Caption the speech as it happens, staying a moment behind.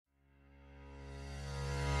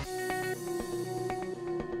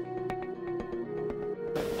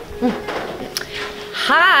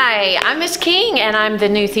Hi, I'm Miss King and I'm the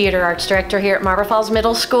new Theater Arts Director here at Marble Falls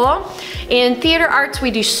Middle School. In theater arts,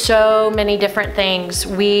 we do so many different things.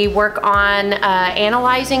 We work on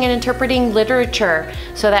analyzing and interpreting literature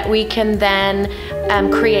so that we can then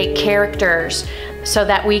create characters, so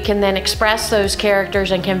that we can then express those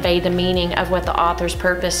characters and convey the meaning of what the author's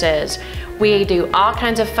purpose is. We do all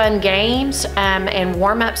kinds of fun games and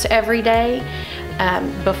warm-ups every day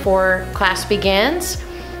before class begins.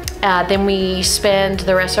 Then we spend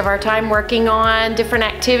the rest of our time working on different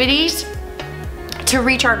activities to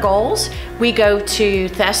reach our goals. We go to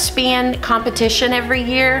thespian competition every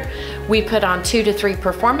year. We put on 2 to 3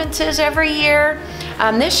 performances every year.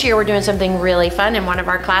 This year we're doing something really fun, and one of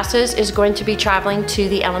our classes is going to be traveling to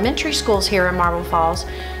the elementary schools here in Marble Falls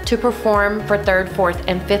to perform for 3rd, 4th,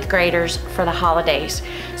 and 5th graders for the holidays.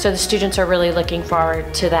 So the students are really looking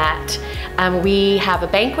forward to that. We have a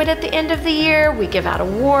banquet at the end of the year. We give out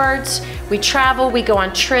awards. We travel. We go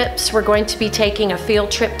on trips. We're going to be taking a field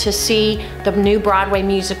trip to see the new Broadway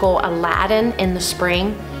musical Aladdin in the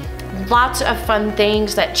spring. Lots of fun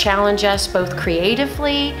things that challenge us both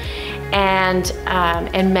creatively and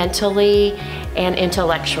mentally and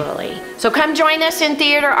intellectually. So come join us in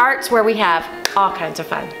theater arts, where we have all kinds of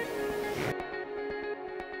fun.